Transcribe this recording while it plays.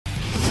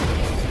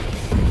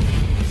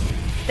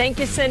Thank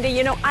you, Cindy.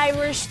 You know,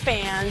 Irish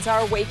fans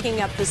are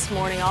waking up this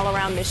morning all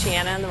around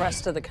Michiana and the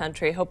rest of the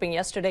country, hoping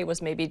yesterday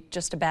was maybe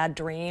just a bad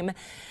dream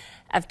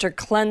after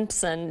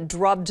Clemson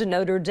drubbed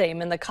Notre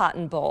Dame in the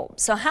Cotton Bowl.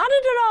 So how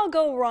did it all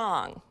go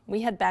wrong?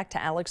 We head back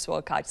to Alex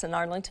Wilcox in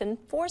Arlington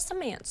for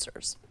some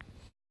answers.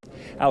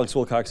 Alex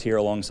Wilcox here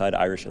alongside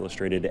Irish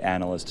Illustrated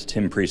analyst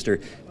Tim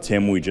Priester.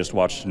 Tim, we just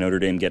watched Notre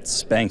Dame get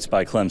spanked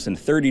by Clemson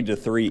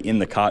 30-3 in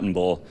the Cotton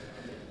Bowl.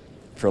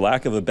 For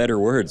lack of a better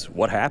words,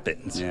 what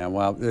happened? Yeah,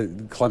 well,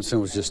 Clemson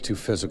was just too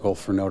physical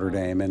for Notre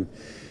Dame. And,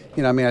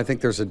 you know, I mean, I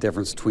think there's a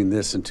difference between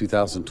this and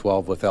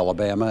 2012 with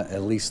Alabama,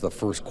 at least the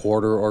first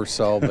quarter or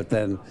so. But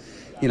then,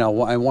 you know,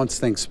 once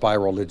things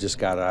spiraled, it just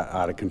got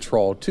out of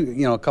control.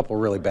 A couple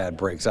of really bad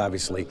breaks,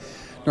 obviously.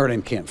 Notre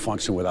Dame can't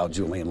function without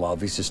Julian Love.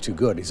 He's just too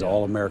good. He's an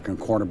All-American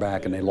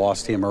cornerback, and they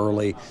lost him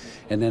early.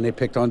 And then they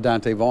picked on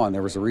Dante Vaughn.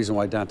 There was a reason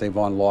why Dante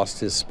Vaughn lost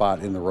his spot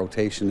in the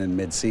rotation in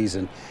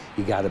midseason.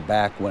 He got it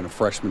back when a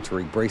freshman,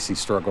 Tariq Bracy,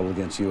 struggled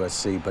against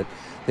USC. But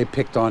they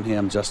picked on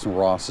him. Justin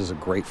Ross is a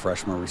great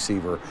freshman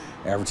receiver,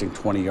 averaging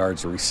 20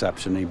 yards a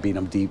reception. He beat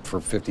him deep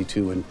for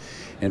 52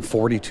 and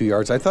 42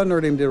 yards. I thought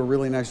Notre Dame did a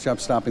really nice job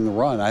stopping the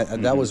run.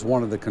 That was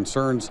one of the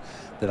concerns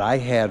that I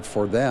had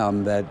for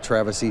them, that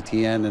Travis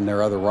Etienne and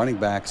their other running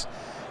backs,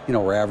 you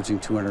know, were averaging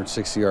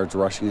 260 yards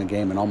rushing a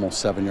game and almost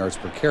 7 yards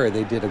per carry.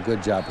 They did a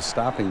good job of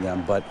stopping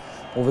them, but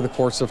over the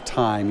course of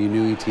time, you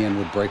knew Etienne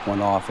would break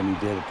one off, and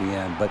he did at the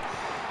end. But,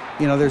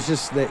 you know,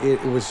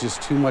 it was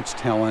just too much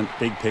talent.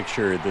 Big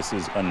picture, this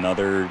is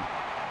another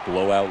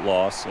blowout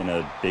loss in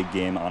a big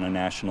game on a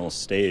national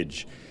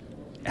stage.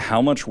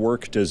 How much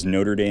work does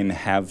Notre Dame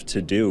have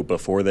to do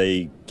before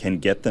they can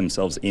get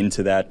themselves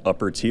into that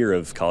upper tier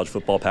of college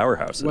football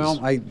powerhouses? Well,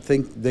 I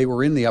think they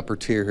were in the upper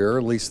tier here,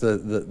 at least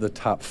the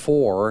top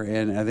four,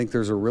 and I think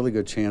there's a really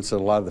good chance that a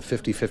lot of the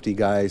 50-50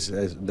 guys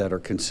that are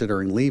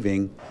considering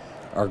leaving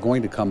are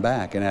going to come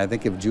back. And I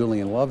think if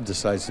Julian Love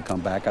decides to come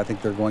back, I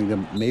think they're going to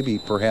maybe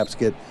perhaps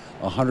get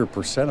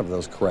 100% of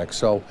those correct.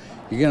 So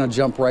you're going to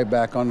jump right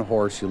back on the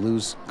horse. You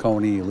lose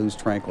Coney, you lose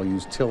Tranquil, you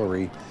lose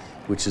Tillery,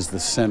 which is the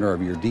center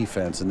of your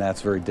defense, and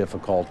that's very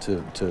difficult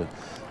to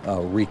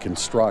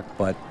reconstruct.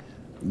 But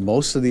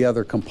most of the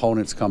other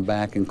components come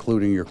back,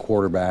 including your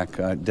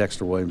quarterback,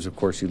 Dexter Williams. Of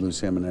course, you lose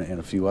him and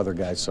a few other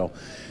guys. So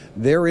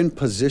they're in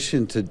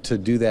position to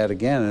do that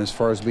again. And as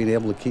far as being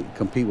able to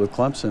compete with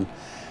Clemson,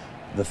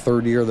 the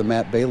third year of the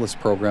Matt Balis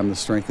program, the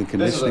strength and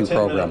conditioning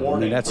program, I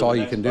mean, that's all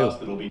you can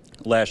do.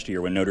 Last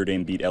year, when Notre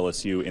Dame beat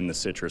LSU in the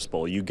Citrus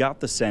Bowl, you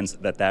got the sense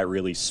that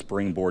really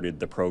springboarded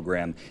the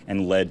program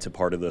and led to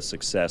part of the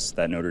success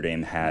that Notre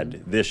Dame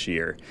had this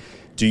year.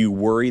 Do you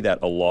worry that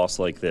a loss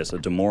like this, a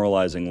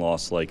demoralizing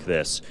loss like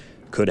this,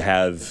 could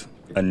have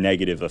a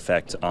negative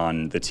effect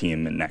on the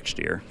team next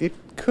year? It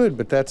could,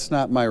 but that's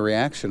not my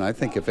reaction. I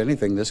think, if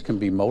anything, this can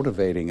be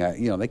motivating.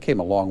 You know, they came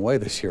a long way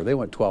this year. They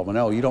went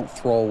 12-0. You don't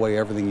throw away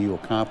everything you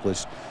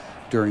accomplished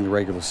during the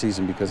regular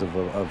season because of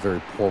a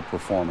very poor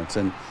performance.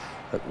 And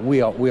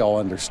we all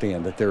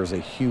understand that there is a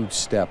huge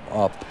step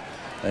up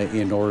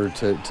in order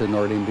to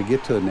Notre Dame to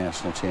get to the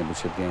national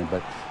championship game.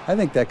 But I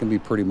think that can be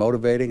pretty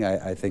motivating.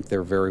 I think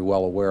they're very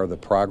well aware of the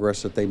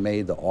progress that they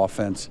made. The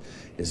offense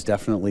is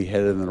definitely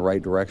headed in the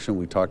right direction.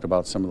 We talked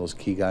about some of those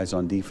key guys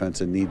on defense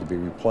that need to be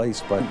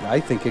replaced. But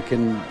I think it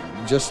can,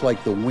 just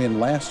like the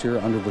win last year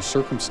under the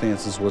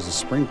circumstances was a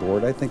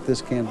springboard, I think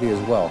this can be as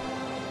well.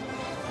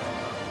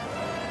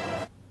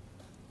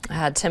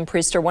 Tim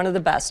Priester, one of the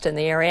best in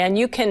the area. And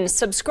you can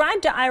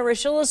subscribe to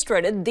Irish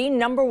Illustrated, the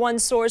 #1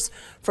 source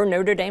for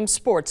Notre Dame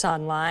sports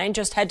online.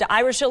 Just head to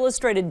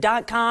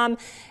irishillustrated.com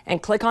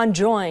and click on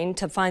Join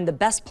to find the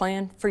best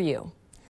plan for you.